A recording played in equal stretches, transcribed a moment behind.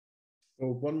So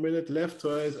 1 minute left.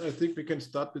 So I think we can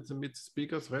start with the mid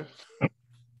speakers, right?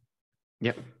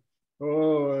 Yeah.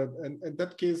 Oh, and in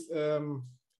that case,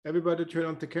 everybody turn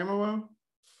on the camera.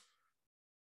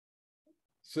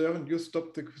 Søren, you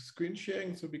stop the screen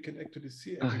sharing so we can actually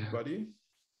see everybody. Yeah.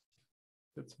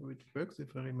 That's how it works,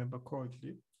 if I remember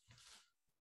correctly.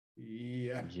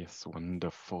 Yeah. Yes,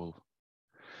 wonderful.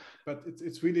 But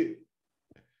it's really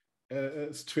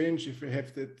strange if you have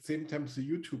at the same time the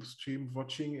YouTube stream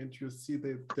watching and you see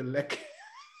the lag.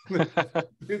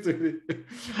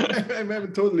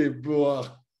 I'm totally bored.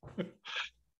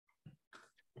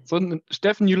 So,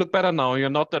 Steffen, you look better now. You're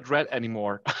not that red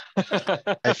anymore.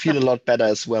 I feel a lot better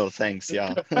as well. Thanks.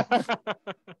 Yeah.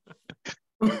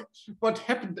 What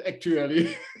happened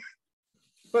actually?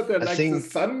 But I think the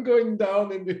sun going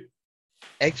down in the...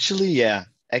 Actually, yeah.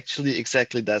 Actually,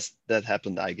 exactly that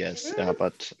happened, I guess. Yeah,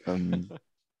 but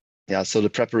yeah. So the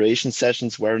preparation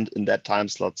sessions weren't in that time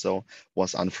slot, so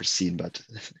was unforeseen. But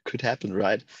it could happen,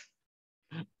 right?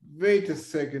 Wait a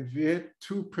second. We had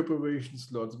 2 preparation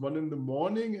slots, one in the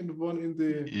morning and one in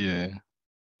the... Yeah.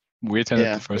 We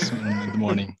attended the first one in the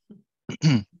morning.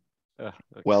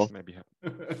 Well, maybe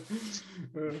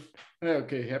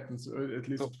okay, happens. At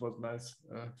least it was nice.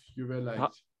 You were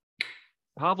liked.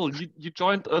 Pavel, you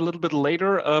joined a little bit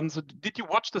later. So did you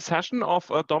watch the session of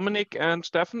Dominik and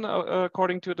Steffen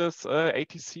according to this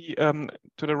ATC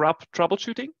to the RAP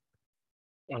troubleshooting?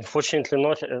 Unfortunately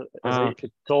not. As I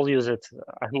told you that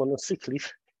I'm on a sick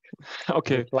leave.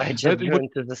 Okay. That's why I just joined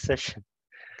to the session.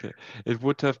 Okay. It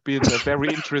would have been very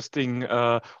interesting.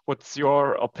 What's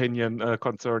your opinion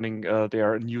concerning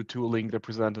their new tooling they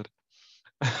presented?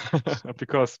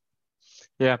 Because,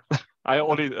 yeah, I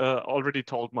already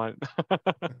told mine.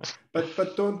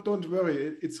 but don't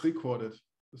worry, it's recorded,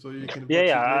 so you can. Watch it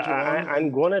later on. I'm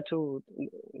gonna to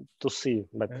see,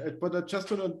 but I just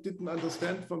didn't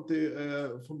understand from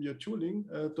your tooling,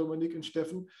 Dominik and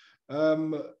Steffen.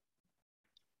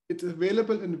 It's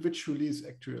available in which release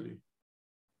actually?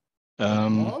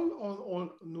 All or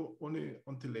no, only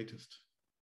on the latest?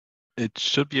 It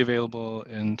should be available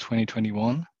in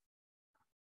 2021,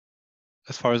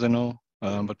 as far as I know.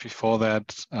 But before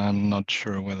that, I'm not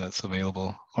sure whether it's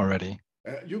available already.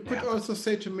 You could also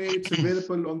say to me it's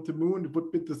available on the moon. It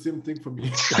would be the same thing for me.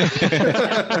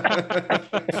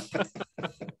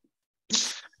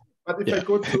 But if I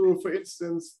go to, for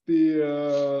instance, the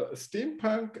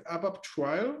Steampunk ABAP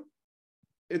trial,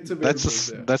 it's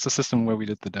available that's the system where we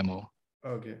did the demo.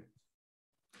 Okay.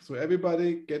 So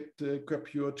everybody grab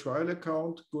your trial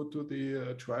account, go to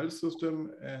the trial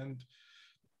system, and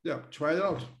try it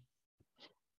out.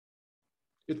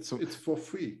 It's for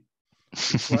free.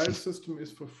 The trial system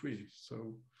is for free.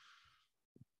 So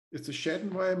it's a shared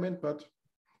environment, but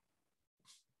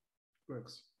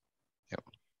works. Yep.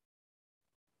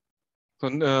 So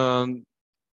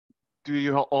do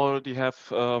you already have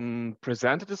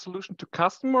presented the solution to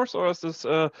customers, or is this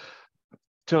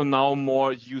till now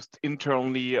more used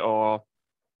internally? Or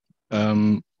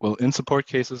well, in support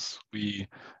cases, we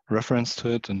reference to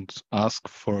it and ask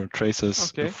for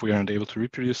traces if we aren't able to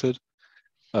reproduce it.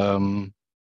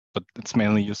 But it's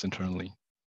mainly used internally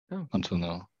until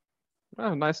now.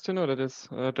 Oh, nice to know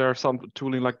that there's some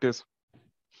tooling like this.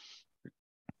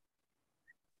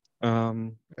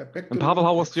 And Pavel,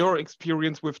 how was your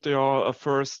experience with your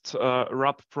first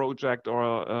RAP project,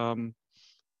 or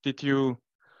did you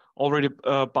already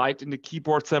bite in the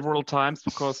keyboard several times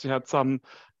because you had some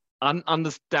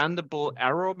ununderstandable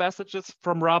error messages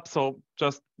from RAP? So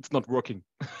just it's not working.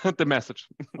 The message.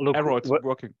 Look, error, it's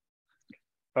working.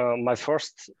 My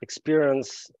first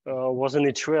experience was in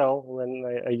Israel when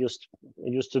I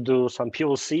used to do some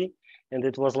POC, and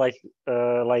it was like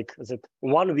that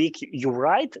 1 week you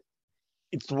write,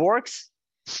 it works,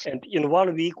 and in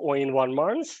 1 week or in 1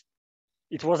 month,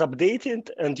 it was updated,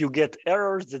 and you get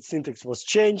errors that syntax was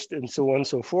changed, and so on and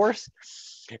so forth.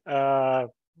 Now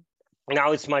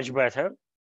it's much better.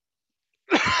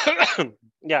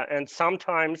 Yeah, and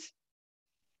sometimes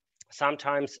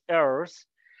errors.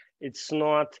 It's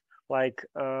not like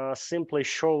simply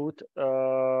showed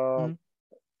the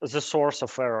source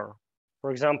of error. For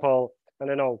example, I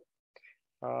don't know,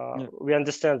 we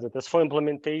understand that as for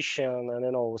implementation,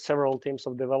 and several teams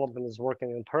of development is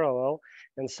working in parallel,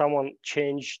 and someone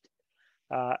changed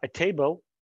a table,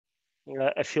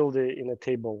 a field in a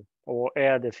table, or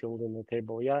add a field in a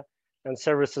table, and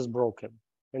service is broken,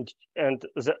 and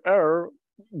the error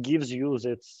gives you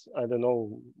that, I don't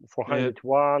know,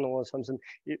 401 or something.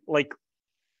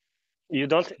 You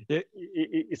don't,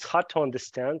 it's hard to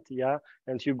understand,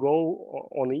 and you go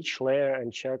on each layer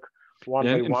and check one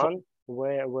by one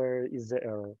where is the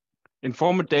error. In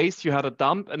former days, you had a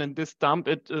dump, and in this dump,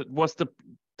 it was the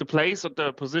place or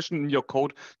the position in your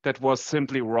code that was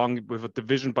simply wrong with a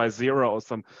division by 0 or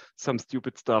some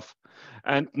stupid stuff.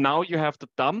 And now you have the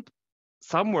dump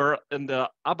somewhere in the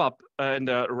ABAP in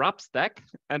the RAP stack,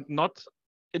 and not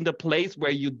in the place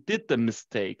where you did the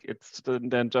mistake. It's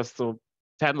then just so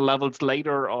 10 levels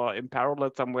later or in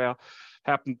parallel somewhere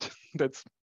happened. But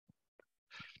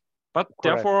correct.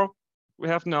 Therefore, we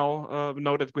have now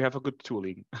know that we have a good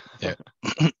tooling. Yeah.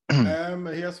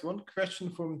 Here's one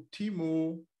question from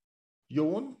Timo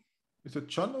Jon. Is it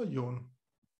John or Jon?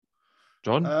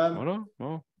 John?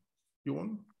 No.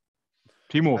 Jon?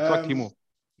 Timo, sag Timo.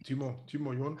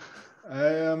 Timo Jon.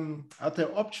 Are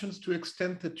there options to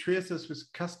extend the traces with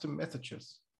custom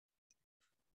messages?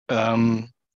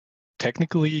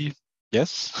 Technically,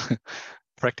 yes.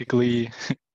 Practically,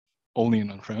 only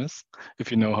in on-premise, if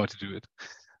you know how to do it.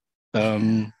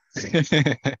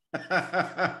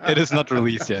 It is not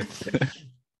released yet.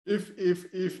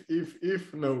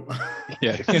 If no.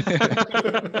 Yeah.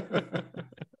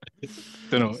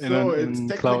 So it's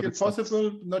technically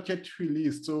possible, not yet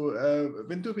released. So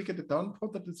when do we get a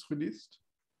downport that it's released?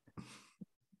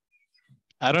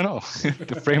 I don't know.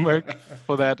 The framework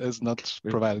for that is not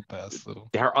provided by us. So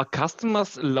there are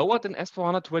customers lower than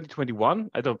S/4HANA 2021.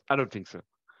 I don't think so.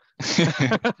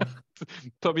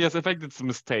 Tobias, I think it's a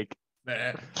mistake.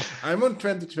 Nah, I'm on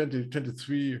 2020,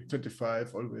 23,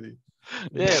 25 already.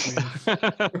 Yes.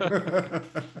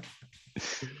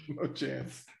 No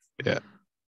chance. Yeah.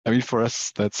 I mean, for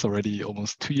us, that's already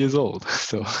almost 2 years old.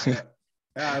 So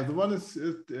yeah, the one is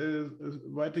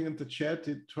writing in the chat.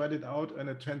 He tried it out on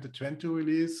a 2020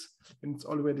 release, and it's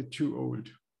already too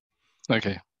old.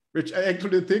 Okay. Which I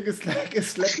actually think is like a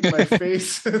slap in my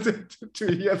face to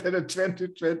hear that a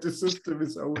 2020 system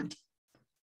is old.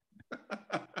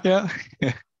 Yeah.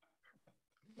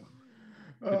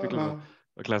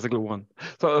 A classical one.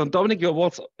 So Dominik, you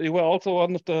were also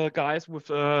one of the guys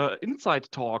with Inside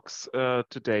Talks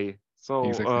today. So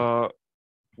exactly.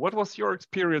 What was your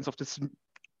experience of this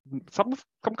some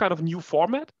kind of new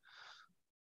format?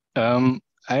 I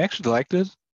actually liked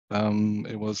it.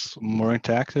 It was more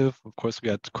interactive. Of course, we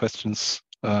had questions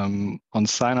on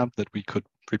sign up that we could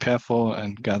prepare for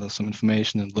and gather some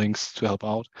information and links to help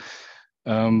out.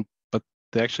 But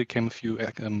there actually came a few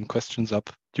questions up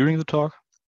during the talk.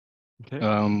 Okay.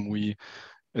 We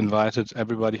invited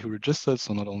everybody who registered,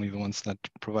 so not only the ones that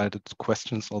provided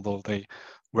questions, although they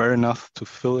were enough to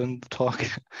fill in the talk.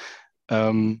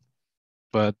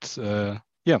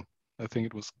 Yeah, I think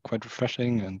it was quite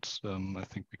refreshing, and I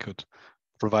think we could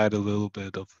provide a little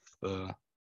bit of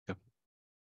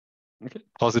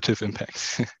positive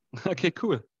impact. Okay,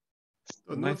 cool.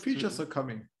 So no features are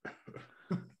coming.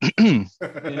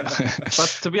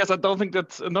 But Tobias, I don't think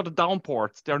that's not a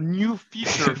downport. There are new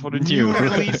features for the new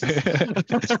releases.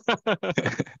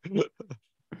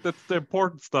 That's the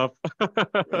important stuff.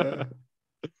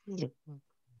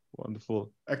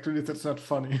 Wonderful. Actually, that's not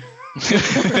funny.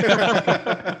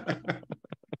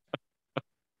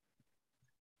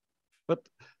 But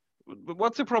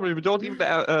what's the problem? We don't even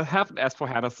have an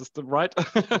S/4HANA system, right?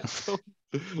 So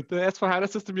the S/4HANA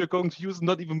system you're going to use is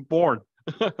not even born.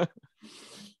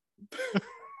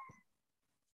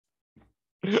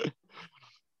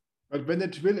 But when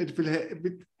it will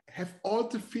have all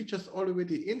the features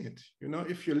already in it. You know,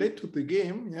 if you're late to the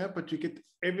game, yeah, but you get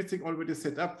everything already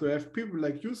set up. To have people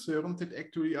like you, Søren, that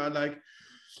actually are like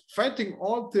fighting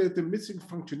all the missing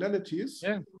functionalities.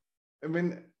 Yeah. And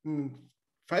when in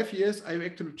 5 years I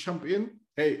actually jump in,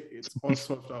 hey, it's all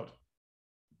solved out.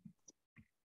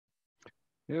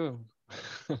 Yeah.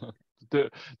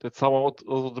 That's how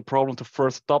also the problem to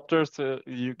first adopters.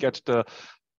 You get the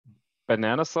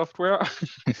banana software,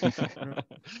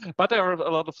 but there are a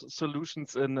lot of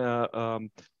solutions in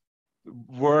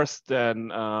worse than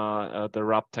the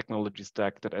RAP technology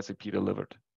stack that SAP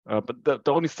delivered. But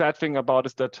the only sad thing about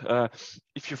is that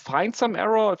if you find some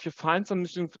error, if you find some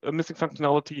missing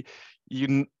functionality,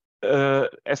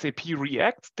 SAP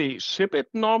reacts, they ship it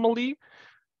normally,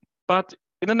 but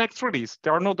in the next release,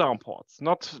 there are no downports.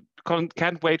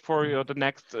 Can't wait for the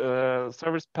next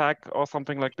service pack or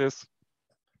something like this.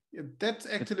 Yeah, that's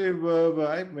actually where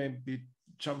I may be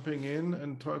jumping in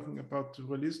and talking about the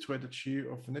release strategy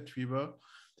of NetWeaver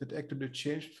that actually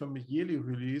changed from a yearly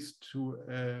release to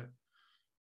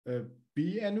a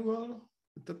biannual.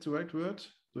 Is that the right word?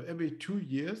 So every 2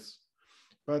 years.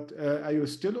 But are you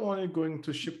still only going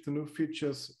to ship the new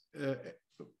features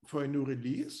for a new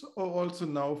release, or also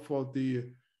now for the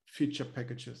feature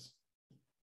packages?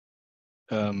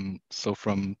 So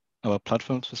from our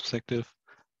platform perspective,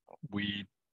 we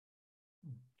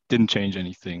didn't change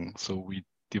anything. So we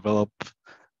develop.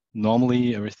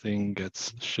 Normally, everything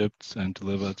gets shipped and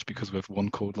delivered because we have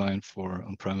one code line for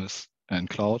on-premise and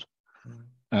cloud.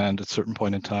 And at a certain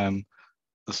point in time,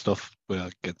 the stuff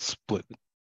gets split,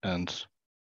 and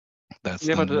that's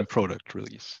the new product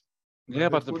release. Yeah,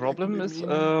 but the problem is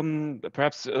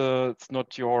perhaps it's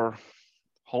not your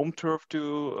home turf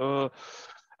to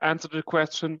answer the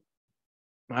question.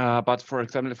 But for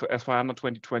example, for S/4HANA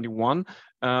 2021,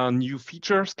 new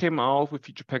features came out with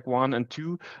feature pack 1 and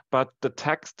 2, but the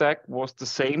tech stack was the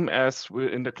same as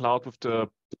in the cloud with the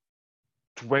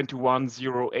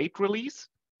 2108 release.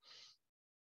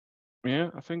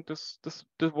 Yeah, I think this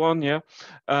one, yeah,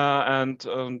 and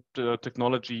the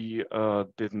technology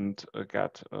didn't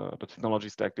get the technology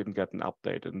stack didn't get an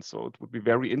update, and so it would be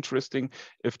very interesting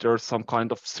if there's some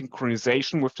kind of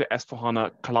synchronization with the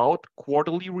S/4HANA cloud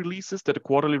quarterly releases. That the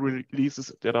quarterly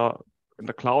releases that are in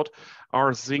the cloud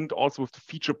are synced also with the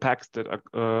feature packs that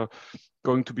are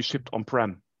going to be shipped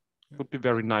on-prem. It would be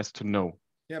very nice to know.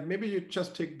 Yeah, maybe you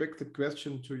just take back the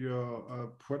question to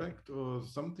your product or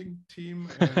something team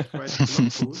and write a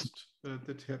blog post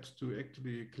that helps to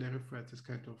actually clarify this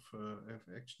kind of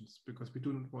actions, because we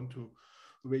do not want to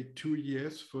wait 2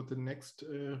 years for the next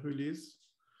release.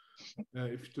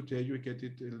 If today you get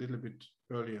it a little bit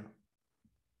earlier.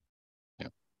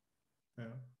 Yeah.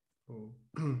 Yeah. So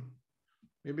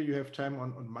maybe you have time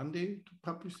on Monday to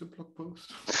publish the blog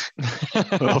post.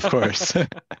 Well, of course.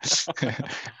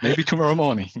 Maybe tomorrow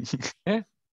morning. Yeah.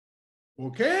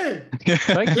 Okay.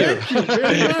 Thank you. Thank you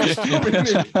very much,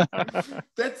 Dominik.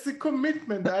 That's the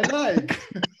commitment I like.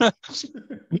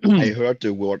 I heard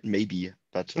the word maybe,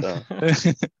 but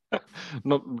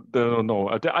no,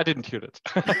 I didn't hear it.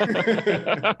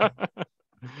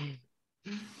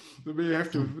 So we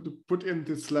have to put in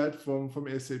the slide from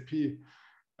SAP.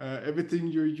 Everything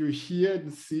you hear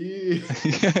and see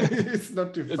is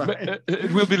not defined.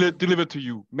 It will be delivered to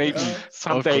you, maybe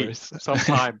someday,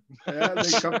 sometime. Yeah,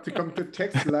 they come to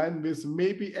text line with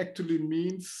maybe actually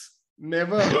means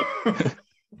never.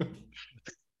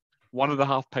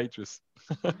 1.5 pages.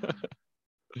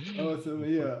 Oh, so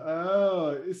here.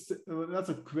 Is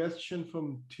another question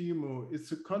from Timo. Is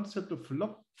the concept of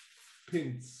lock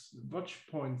pins, watch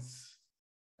points,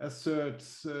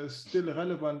 asserts still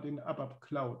relevant in ABAP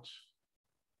Cloud?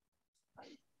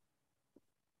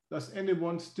 Does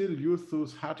anyone still use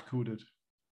those hard-coded?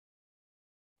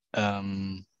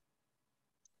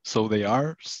 So they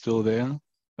are still there.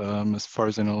 As far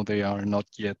as I know, they are not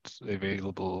yet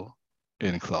available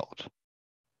in cloud.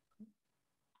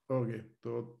 Okay,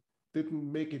 so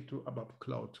didn't make it to ABAP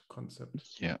Cloud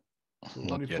concept. Yeah, so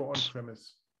not only yet. For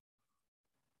on-premise.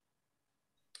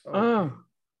 Okay.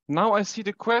 Now I see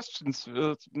the questions.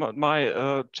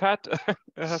 My chat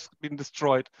has been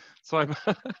destroyed, so I'm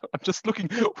I'm just looking.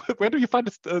 Where do you find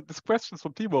this questions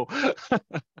from Timo?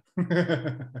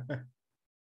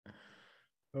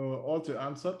 Also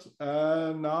answered.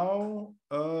 Now,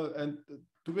 and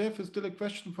do we have still a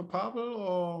question for Pavel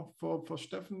or for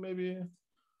Steffen maybe?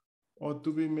 Or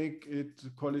do we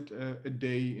call it a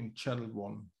day in channel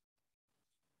 1?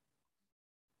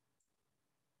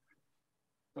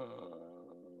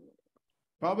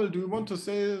 Pavel, do you want to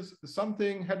say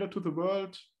something? Hello to the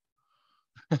world.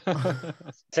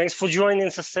 Thanks for joining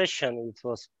the session. It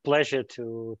was a pleasure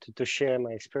to share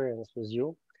my experience with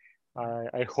you.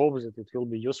 I hope that it will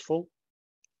be useful.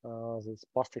 This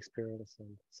past experience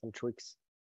and some tricks.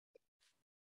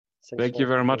 Thank you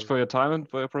very much for your time and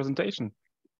for your presentation.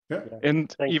 Yeah.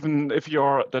 And even if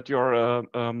you're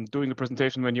doing the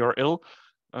presentation when you're ill,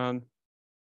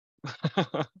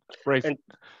 brave. And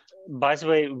by the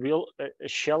way,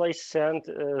 shall I send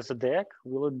the deck?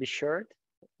 Will it be shared?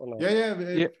 Or no?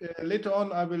 Yeah. Later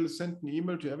on, I will send an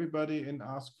email to everybody and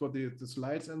ask for the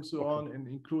slides and so on, and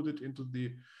include it into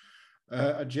the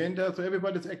agenda. So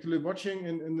everybody's actually watching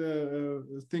and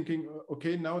thinking,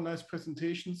 okay, now nice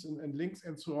presentations and links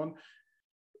and so on.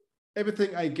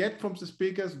 Everything I get from the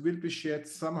speakers will be shared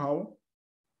somehow.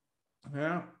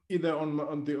 Yeah, either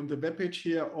on the webpage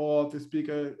here, or the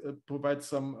speaker provides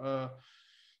some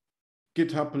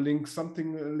GitHub link, a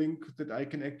link that I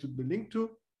can actually link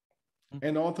to.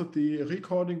 And also the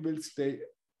recording will stay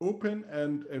open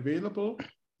and available.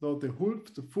 So the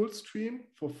full stream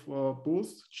for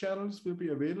both channels will be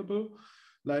available,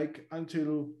 like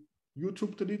until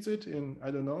YouTube deletes it in,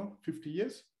 I don't know, 50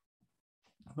 years.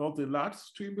 So the large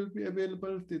stream will be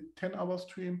available, the 10-hour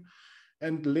stream.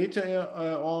 And later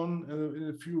on, in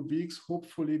a few weeks,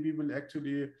 hopefully we will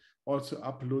actually also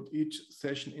upload each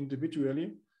session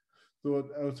individually. So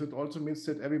it also means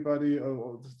that everybody,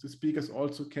 the speakers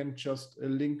also can just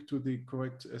link to the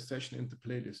correct session in the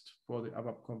playlist for the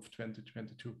ABAPConf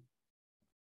 2022.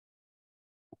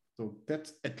 So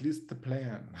that's at least the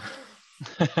plan.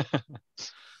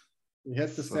 We had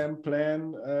the same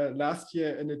plan last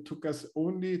year, and it took us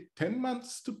only 10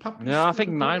 months to publish. Yeah, I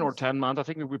think 9 or 10 months. I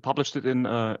think we published it in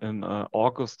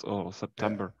August or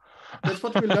September. Yeah. That's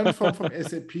what we learned from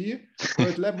SAP. So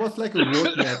it was like a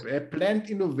roadmap, a planned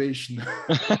innovation.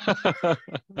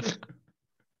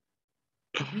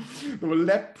 The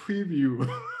lab preview.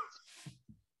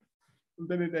 And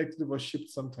then it actually was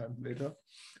shipped sometime later,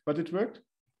 but it worked.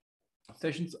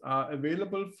 Sessions are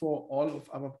available for all of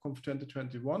ABAPConf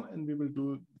 2021, and we will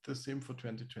do the same for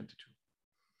 2022.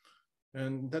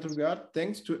 And in that regard,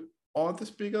 thanks to all the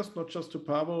speakers, not just to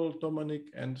Pavel, Dominik,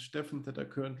 and Steffen that are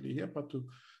currently here, but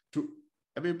to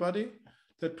everybody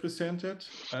that presented.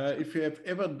 If you have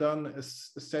ever done a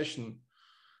session,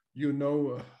 you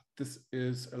know this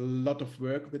is a lot of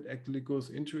work that actually goes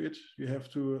into it. You have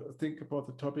to think about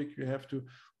the topic. You have to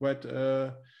write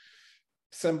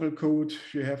sample code,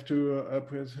 you have to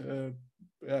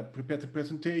prepare the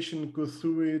presentation, go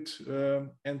through it,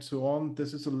 and so on.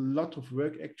 This is a lot of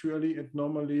work actually, and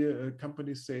normally a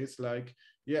company says like,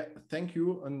 yeah, thank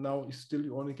you, and now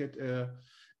you only get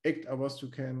 8 hours you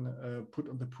can put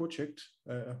on the project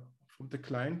from the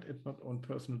client and not on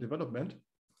personal development.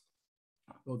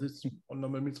 So this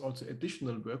normally means also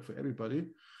additional work for everybody,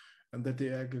 and that they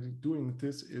are actually doing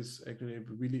this is actually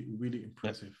really, really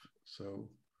impressive. So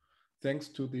thanks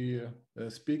to the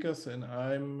speakers, and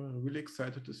I'm really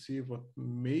excited to see what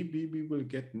maybe we will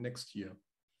get next year.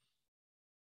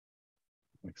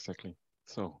 Exactly.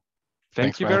 So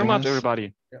thank you very much,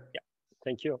 everybody. Yeah.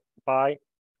 Thank you. Bye.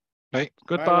 Bye.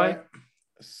 Goodbye. Bye.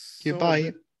 So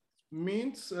bye.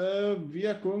 Means we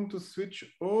are going to switch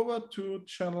over to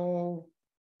channel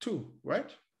 2,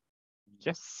 right?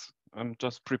 Yes, I'm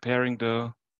just preparing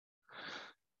the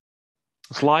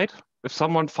slide. If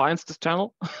someone finds this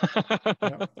channel.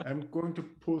 Yeah, I'm going to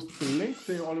post the link.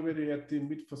 They already had the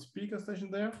Meet for Speaker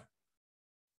session there.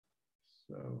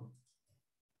 So.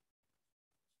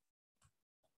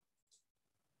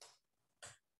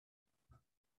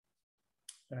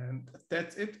 And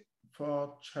that's it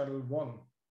for channel 1.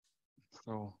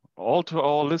 So all to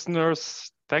our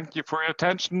listeners, thank you for your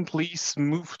attention. Please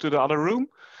move to the other room.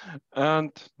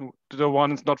 And to the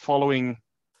ones not following,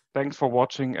 thanks for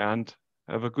watching and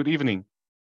have a good evening.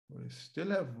 We still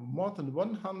have more than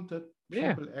 100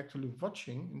 people actually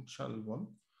watching in channel 1.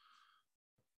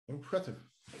 Impressive.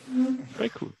 Very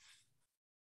cool.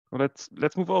 Well,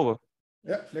 let's move over.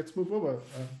 Yeah, let's move over.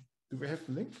 Do we have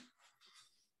the link?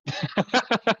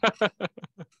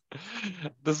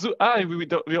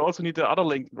 We also need the other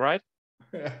link, right?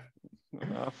 Yeah.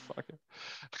 Fuck it.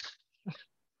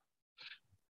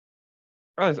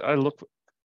 I look.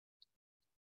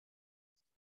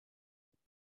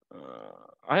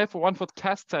 I have one for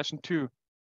test session too.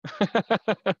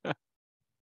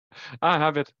 I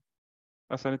have it.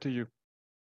 I'll send it to you.